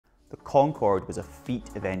The Concorde was a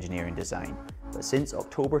feat of engineering design, but since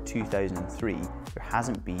October 2003, there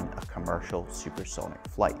hasn't been a commercial supersonic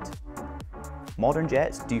flight. Modern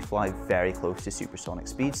jets do fly very close to supersonic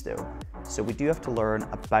speeds though, so we do have to learn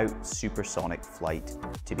about supersonic flight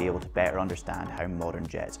to be able to better understand how modern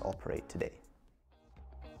jets operate today.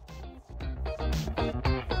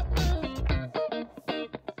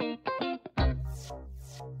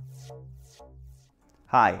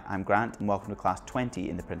 Hi, I'm Grant and welcome to Class 20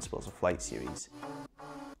 in the Principles of Flight series.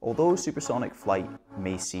 Although supersonic flight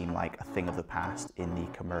may seem like a thing of the past in the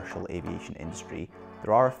commercial aviation industry,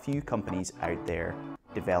 there are a few companies out there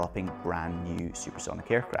developing brand new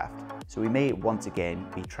supersonic aircraft, so we may once again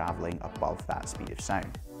be travelling above that speed of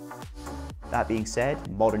sound. That being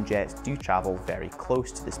said, modern jets do travel very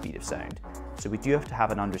close to the speed of sound, so we do have to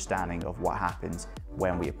have an understanding of what happens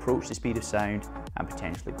when we approach the speed of sound and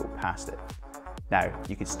potentially go past it. Now,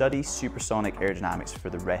 you could study supersonic aerodynamics for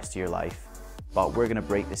the rest of your life, but we're going to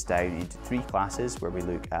break this down into 3 classes where we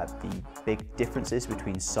look at the big differences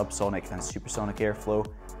between subsonic and supersonic airflow,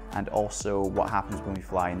 and also what happens when we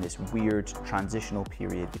fly in this weird transitional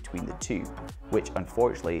period between the two, which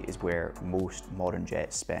unfortunately is where most modern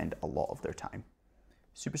jets spend a lot of their time.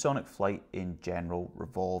 Supersonic flight in general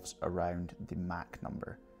revolves around the Mach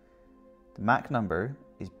number. The Mach number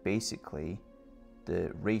is basically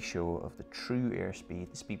the ratio of the true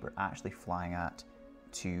airspeed, the speed we're actually flying at,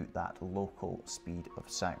 to that local speed of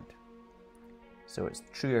sound. So it's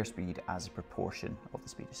true airspeed as a proportion of the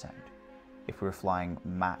speed of sound. If we were flying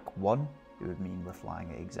Mach 1, it would mean we're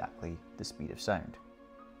flying at exactly the speed of sound.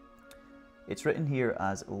 It's written here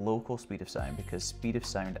as local speed of sound because speed of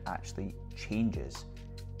sound actually changes.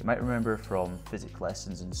 You might remember from physics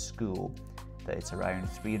lessons in school that it's around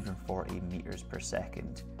 340 meters per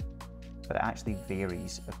second, but it actually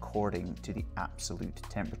varies according to the absolute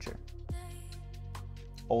temperature.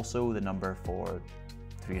 Also, the number for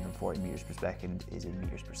 340 meters per second is in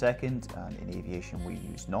meters per second, and in aviation we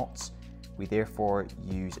use knots. We therefore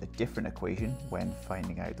use a different equation when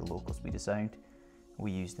finding out the local speed of sound.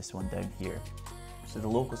 We use this one down here. So the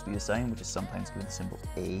local speed of sound, which is sometimes given the symbol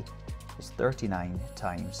A, is 39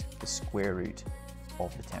 times the square root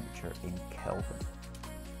of the temperature in Kelvin.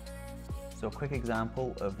 So a quick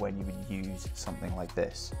example of when you would use something like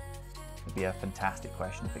this. It would be a fantastic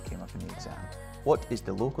question if it came up in the exam. What is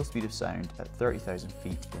the local speed of sound at 30,000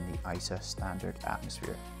 feet in the ISA standard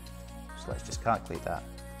atmosphere? So let's just calculate that.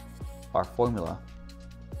 Our formula,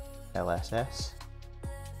 LSS,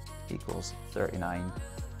 equals 39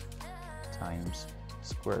 times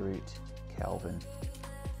square root Kelvin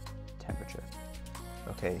temperature.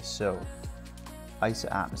 Okay, so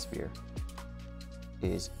ISA atmosphere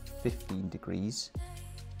is 15 degrees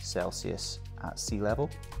Celsius at sea level.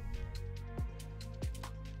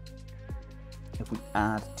 If we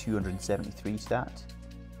add 273 to that,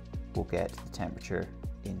 we'll get the temperature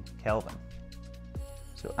in Kelvin.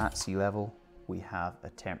 So at sea level, we have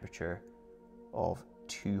a temperature of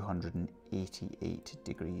 288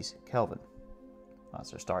 degrees Kelvin.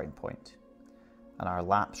 That's our starting point. And our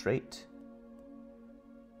lapse rate,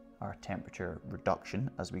 our temperature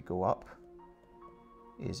reduction as we go up,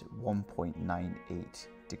 is 1.98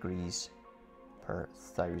 degrees per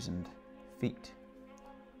 1,000 feet.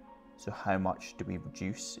 So how much do we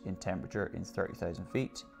reduce in temperature in 30,000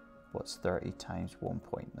 feet? What's 30 times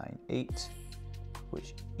 1.98,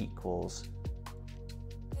 which equals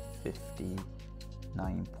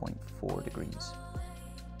 59.4 degrees.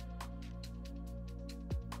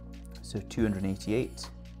 So 288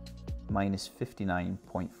 minus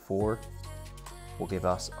 59.4 will give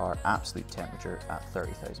us our absolute temperature at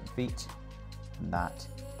 30,000 feet, and that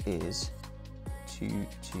is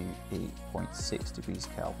 228.6 degrees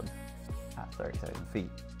Kelvin at 30,000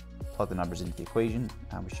 feet. Plug the numbers into the equation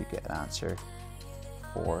and we should get an answer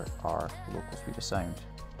for our local speed of sound.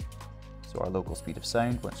 So our local speed of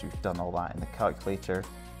sound, once we've done all that in the calculator,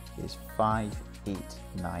 is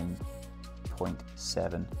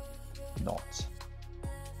 589.7 knots.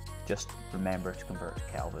 Just remember to convert to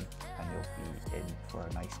Kelvin and you'll be in for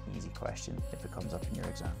a nice easy question if it comes up in your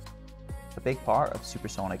exam. A big part of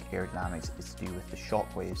supersonic aerodynamics is to do with the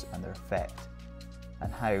shock waves and their effect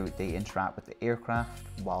and how they interact with the aircraft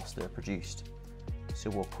whilst they're produced. So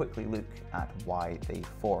we'll quickly look at why they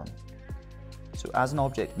form. So as an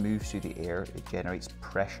object moves through the air, it generates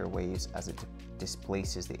pressure waves as it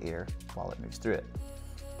displaces the air while it moves through it.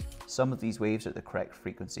 Some of these waves are at the correct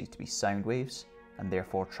frequency to be sound waves and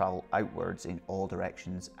therefore travel outwards in all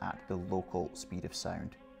directions at the local speed of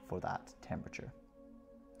sound for that temperature.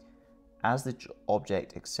 As the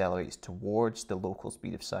object accelerates towards the local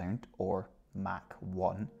speed of sound, or Mach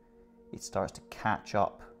 1, it starts to catch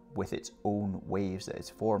up with its own waves that it's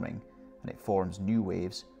forming, and it forms new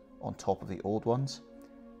waves on top of the old ones,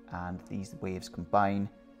 and these waves combine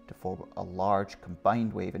to form a large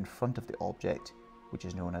combined wave in front of the object, which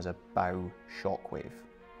is known as a bow shock wave.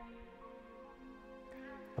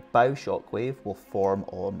 A bow shock wave will form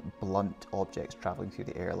on blunt objects travelling through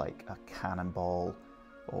the air like a cannonball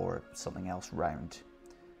or something else round.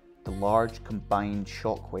 The large combined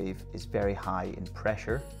shock wave is very high in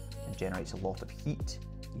pressure and generates a lot of heat,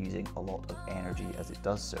 using a lot of energy as it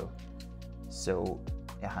does so. So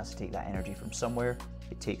it has to take that energy from somewhere,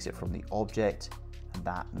 it takes it from the object, and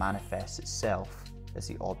that manifests itself as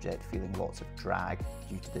the object feeling lots of drag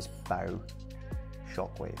due to this bow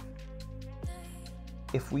shock wave.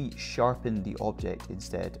 If we sharpen the object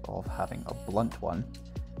instead of having a blunt one,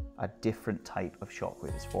 a different type of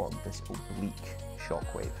shockwave is formed, this oblique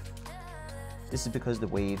shockwave. This is because the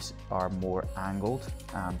waves are more angled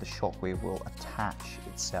and the shockwave will attach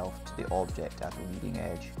itself to the object at the leading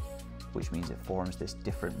edge, which means it forms this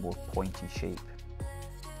different, more pointy shape.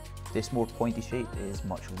 This more pointy shape is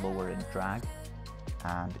much lower in drag,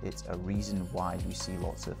 and it's a reason why you see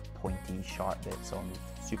lots of pointy, sharp bits on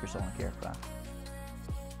supersonic aircraft.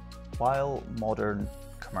 While modern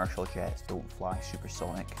commercial jets don't fly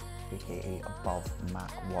supersonic, aka above Mach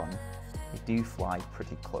 1, they do fly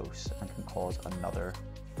pretty close and can cause another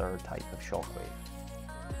third type of shockwave.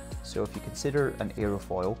 So if you consider an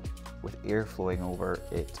aerofoil with air flowing over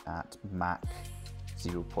it at Mach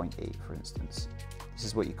 0.8 for instance, this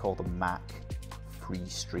is what you call the Mach free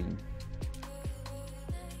stream,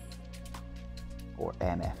 or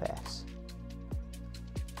MFS.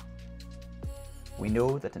 We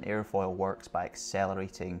know that an airfoil works by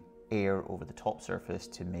accelerating air over the top surface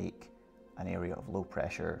to make an area of low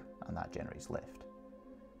pressure, and that generates lift.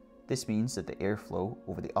 This means that the airflow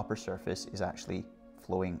over the upper surface is actually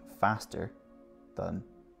flowing faster than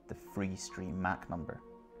the free stream Mach number.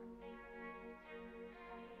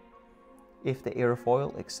 If the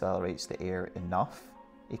aerofoil accelerates the air enough,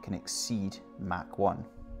 it can exceed Mach 1.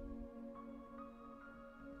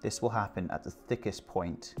 This will happen at the thickest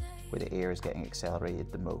point where the air is getting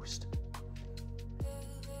accelerated the most.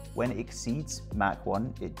 When it exceeds Mach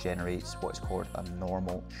 1, it generates what's called a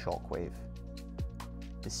normal shockwave.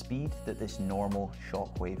 The speed that this normal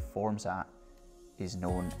shockwave forms at is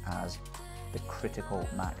known as the critical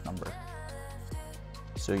Mach number.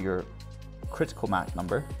 So your critical Mach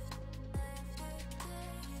number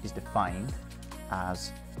is defined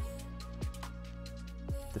as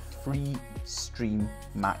the free stream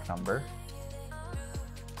Mach number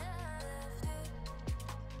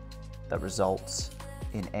that results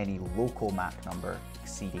in any local Mach number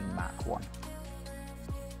exceeding Mach 1.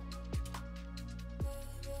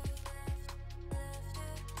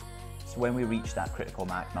 So when we reach that critical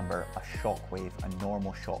Mach number, a shockwave, a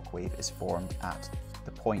normal shockwave, is formed at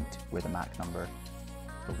the point where the Mach number,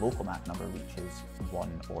 the local Mach number, reaches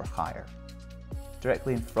 1 or higher.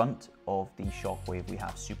 Directly in front of the shockwave we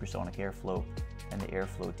have supersonic airflow, and the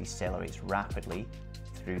airflow decelerates rapidly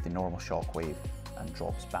through the normal shockwave and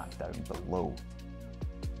drops back down below,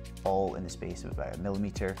 all in the space of about 1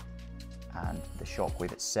 millimeter, and the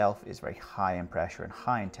shockwave itself is very high in pressure and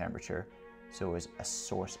high in temperature, so is a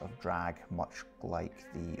source of drag, much like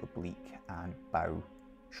the oblique and bow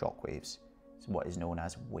shockwaves. It's what is known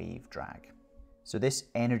as wave drag. So this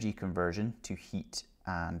energy conversion to heat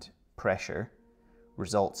and pressure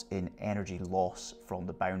results in energy loss from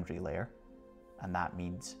the boundary layer, and that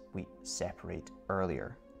means we separate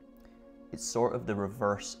earlier. It's sort of the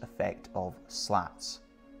reverse effect of slats.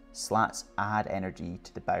 Slats add energy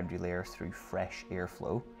to the boundary layer through fresh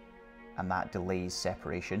airflow, and that delays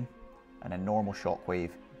separation, and a normal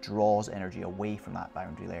shockwave draws energy away from that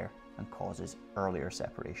boundary layer and causes earlier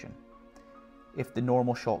separation. If the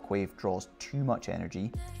normal shockwave draws too much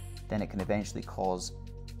energy, then it can eventually cause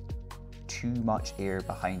too much air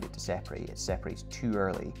behind it to separate. It separates too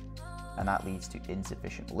early, and that leads to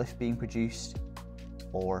insufficient lift being produced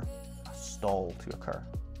or a stall to occur.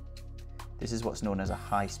 This is what's known as a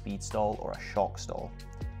high-speed stall or a shock stall.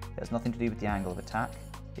 It has nothing to do with the angle of attack,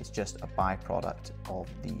 it's just a byproduct of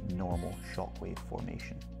the normal shockwave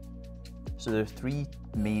formation. So there are 3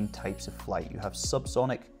 main types of flight. You have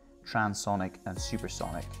subsonic, transonic, and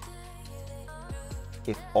supersonic.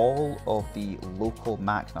 If all of the local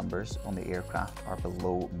Mach numbers on the aircraft are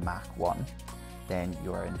below Mach 1, then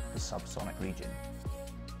you are in the subsonic region.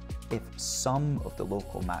 If some of the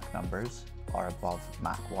local Mach numbers are above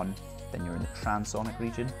Mach 1, then you're in the transonic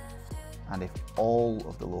region. And if all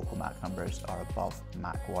of the local Mach numbers are above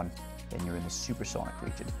Mach 1, then you're in the supersonic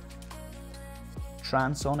region.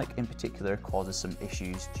 Transonic in particular causes some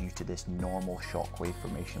issues due to this normal shockwave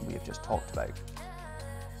formation we have just talked about.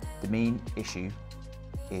 The main issue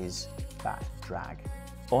is that drag.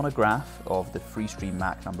 On a graph of the free stream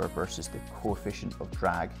Mach number versus the coefficient of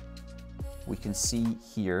drag, we can see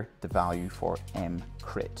here the value for M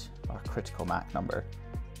crit, our critical Mach number,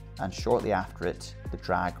 and shortly after it, the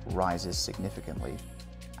drag rises significantly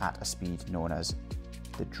at a speed known as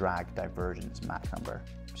the drag divergence Mach number.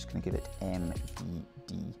 I'm just going to give it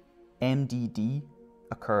MDD. MDD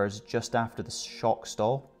occurs just after the shock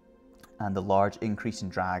stall, and the large increase in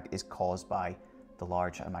drag is caused by the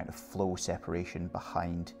large amount of flow separation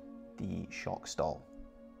behind the shock stall.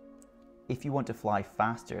 If you want to fly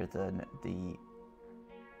faster than the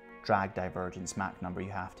drag divergence Mach number,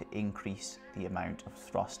 you have to increase the amount of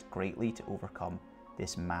thrust greatly to overcome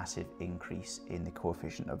this massive increase in the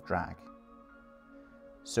coefficient of drag.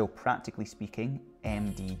 So practically speaking,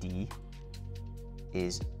 MDD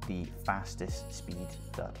is the fastest speed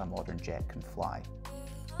that a modern jet can fly.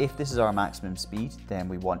 If this is our maximum speed, then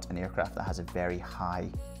we want an aircraft that has a very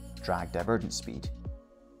high drag divergence speed,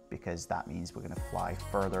 because that means we're going to fly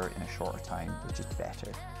further in a shorter time, which is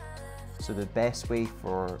better. So the best way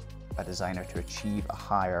for a designer to achieve a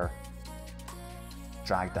higher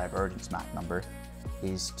drag divergence Mach number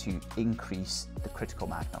is to increase the critical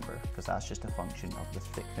Mach number, because that's just a function of the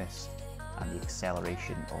thickness and the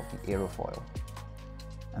acceleration of the aerofoil.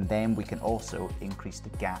 And then we can also increase the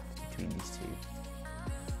gap between these two.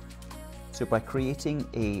 So by creating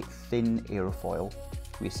a thin aerofoil,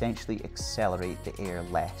 we essentially accelerate the air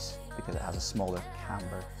less because it has a smaller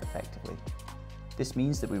camber effectively. This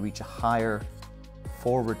means that we reach a higher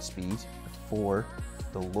forward speed before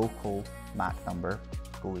the local Mach number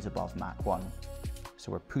goes above Mach 1.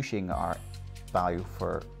 So we're pushing our value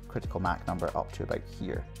for critical Mach number up to about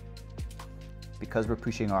here. Because we're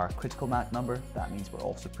pushing our critical Mach number, that means we're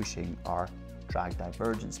also pushing our drag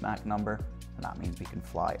divergence Mach number, and that means we can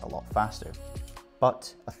fly a lot faster.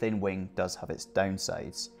 But a thin wing does have its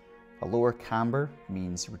downsides. A lower camber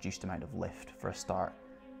means reduced amount of lift for a start,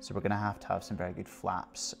 so we're going to have some very good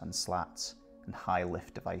flaps and slats and high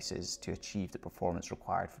lift devices to achieve the performance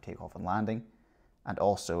required for takeoff and landing, and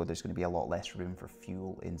also there's going to be a lot less room for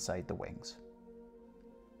fuel inside the wings.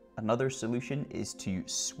 Another solution is to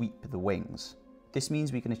sweep the wings. This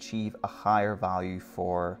means we can achieve a higher value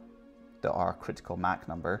for our critical Mach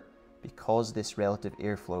number because this relative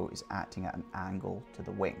airflow is acting at an angle to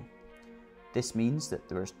the wing. This means that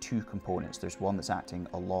there's two components. There's one that's acting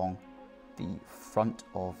along the front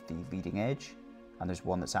of the leading edge, and there's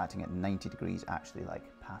one that's acting at 90 degrees, actually like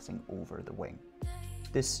passing over the wing.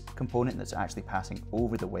 This component that's actually passing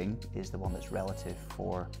over the wing is the one that's relative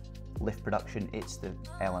for lift production. It's the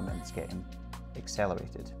element that's getting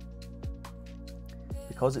accelerated.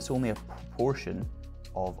 Because it's only a proportion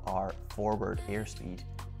of our forward airspeed,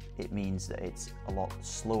 it means that it's a lot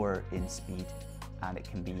slower in speed and it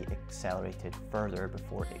can be accelerated further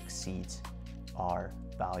before it exceeds our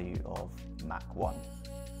value of Mach 1.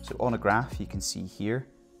 So on a graph you can see here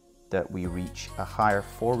that we reach a higher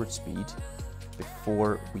forward speed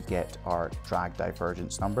before we get our drag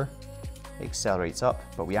divergence number. It accelerates up,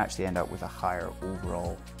 but we actually end up with a higher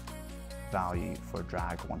overall value for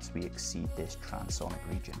drag once we exceed this transonic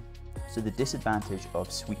region. So the disadvantage of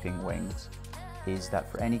sweeping wings is that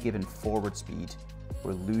for any given forward speed,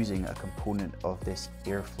 we're losing a component of this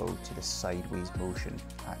airflow to the sideways motion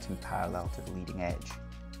acting parallel to the leading edge.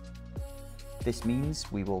 This means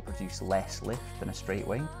we will produce less lift than a straight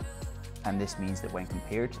wing, and this means that when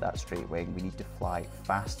compared to that straight wing, we need to fly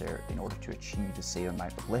faster in order to achieve the same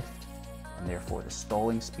amount of lift, and therefore the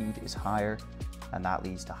stalling speed is higher, and that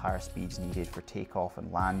leads to higher speeds needed for takeoff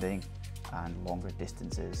and landing and longer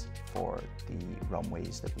distances for the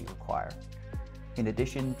runways that we require. In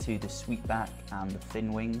addition to the sweepback and the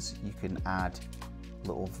thin wings, you can add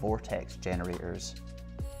little vortex generators,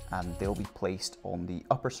 and they'll be placed on the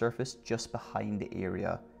upper surface just behind the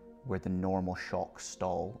area where the normal shock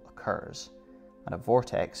stall occurs. And a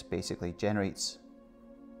vortex basically generates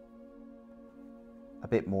a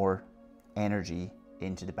bit more energy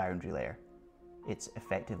into the boundary layer. It's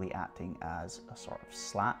effectively acting as a sort of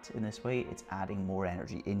slat in this way. It's adding more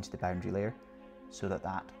energy into the boundary layer so that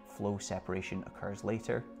that flow separation occurs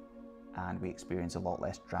later and we experience a lot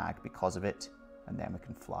less drag because of it, and then we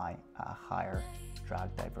can fly at a higher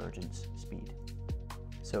drag divergence speed.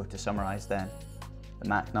 So to summarize then, the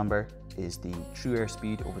Mach number is the true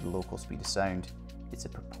airspeed over the local speed of sound. It's a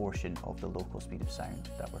proportion of the local speed of sound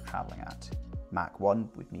that we're traveling at. Mach 1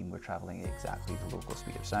 would mean we're traveling at exactly the local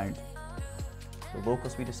speed of sound. The local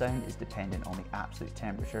speed of sound is dependent on the absolute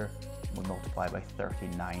temperature, and we multiply by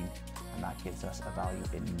 39 and that gives us a value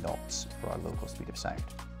in knots for our local speed of sound.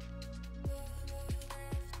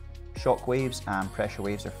 Shock waves and pressure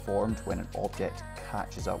waves are formed when an object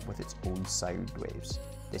catches up with its own sound waves.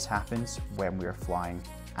 This happens when we are flying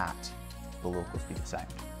at the local speed of sound,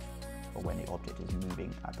 or when the object is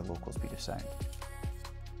moving at the local speed of sound.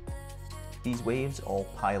 These waves all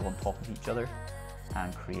pile on top of each other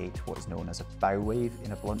and create what is known as a bow wave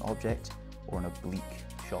in a blunt object, or an oblique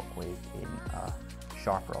shock wave in a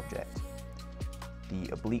sharper object.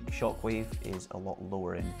 The oblique shock wave is a lot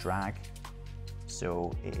lower in drag,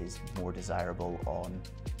 so it is more desirable on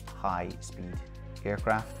high-speed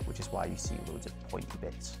aircraft, which is why you see loads of pointy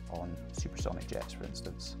bits on supersonic jets, for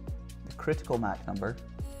instance. The critical Mach number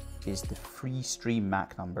is the free stream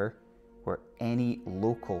Mach number where any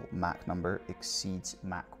local Mach number exceeds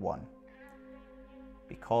Mach 1.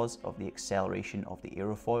 Because of the acceleration of the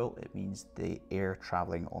aerofoil, it means the air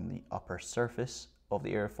travelling on the upper surface of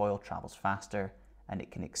the aerofoil travels faster, and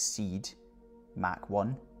it can exceed Mach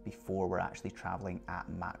 1 before we're actually travelling at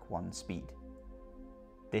Mach 1 speed.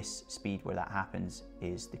 This speed where that happens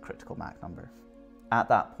is the critical Mach number. At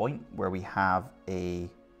that point where we have a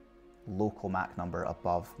local Mach number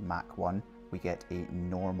above Mach 1, we get a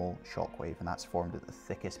normal shock wave, and that's formed at the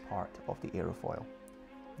thickest part of the aerofoil.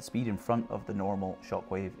 The speed in front of the normal shock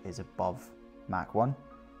wave is above Mach 1,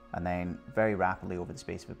 and then very rapidly over the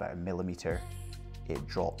space of about a millimeter, it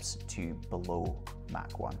drops to below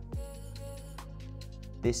Mach 1.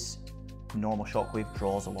 This normal shock wave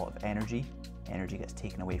draws a lot of energy. Energy gets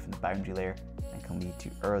taken away from the boundary layer and can lead to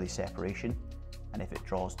early separation. And if it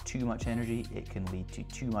draws too much energy, it can lead to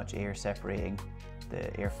too much air separating. The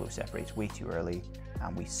airflow separates way too early,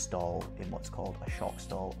 and we stall in what's called a shock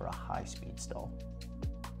stall or a high-speed stall.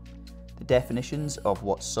 The definitions of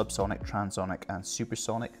what subsonic, transonic, and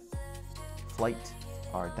supersonic flight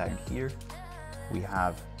are down here. We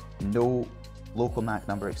have no local Mach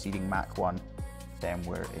number exceeding Mach 1, then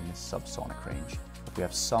we're in the subsonic range. If we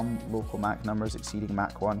have some local Mach numbers exceeding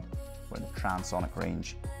Mach 1, we're in the transonic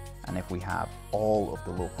range. And if we have all of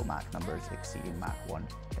the local Mach numbers exceeding Mach 1,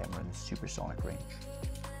 then we're in the supersonic range.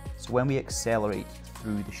 So when we accelerate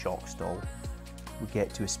through the shock stall, we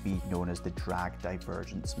get to a speed known as the drag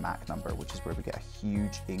divergence Mach number, which is where we get a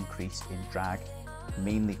huge increase in drag,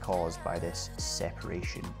 mainly caused by this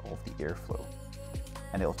separation of the airflow.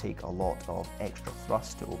 And it'll take a lot of extra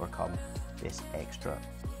thrust to overcome this extra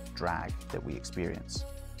drag that we experience.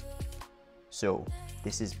 So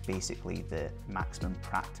this is basically the maximum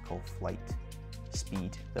practical flight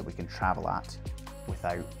speed that we can travel at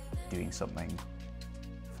without doing something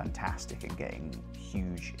fantastic and getting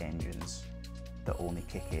huge engines that only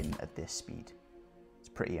kick in at this speed. It's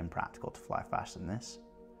pretty impractical to fly faster than this.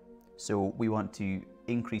 So we want to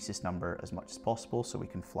increase this number as much as possible so we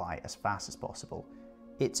can fly as fast as possible.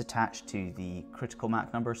 It's attached to the critical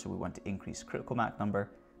Mach number, so we want to increase the critical Mach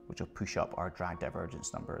number, which will push up our drag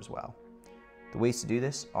divergence number as well. The ways to do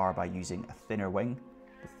this are by using a thinner wing.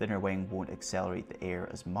 The thinner wing won't accelerate the air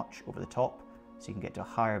as much over the top, so you can get to a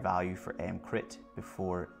higher value for M crit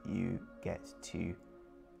before you get to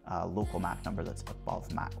a local Mach number that's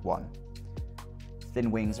above Mach 1. Thin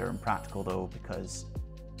wings are impractical though because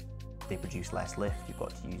they produce less lift. You've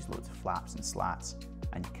got to use loads of flaps and slats,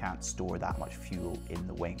 and you can't store that much fuel in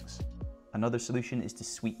the wings. Another solution is to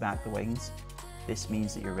sweep back the wings. This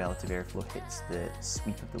means that your relative airflow hits the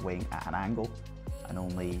sweep of the wing at an angle, and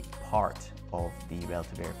only part of the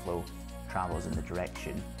relative airflow travels in the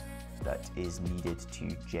direction that is needed to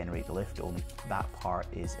generate the lift. Only that part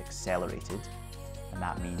is accelerated, and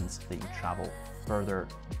that means that you travel further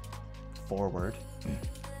forward,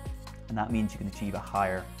 and that means you can achieve a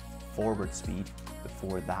higher forward speed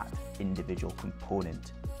before that individual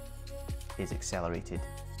component is accelerated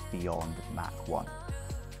beyond Mach 1.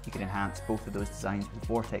 You can enhance both of those designs with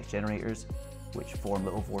vortex generators, which form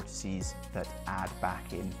little vortices that add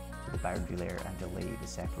back in to the boundary layer and delay the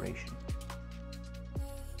separation.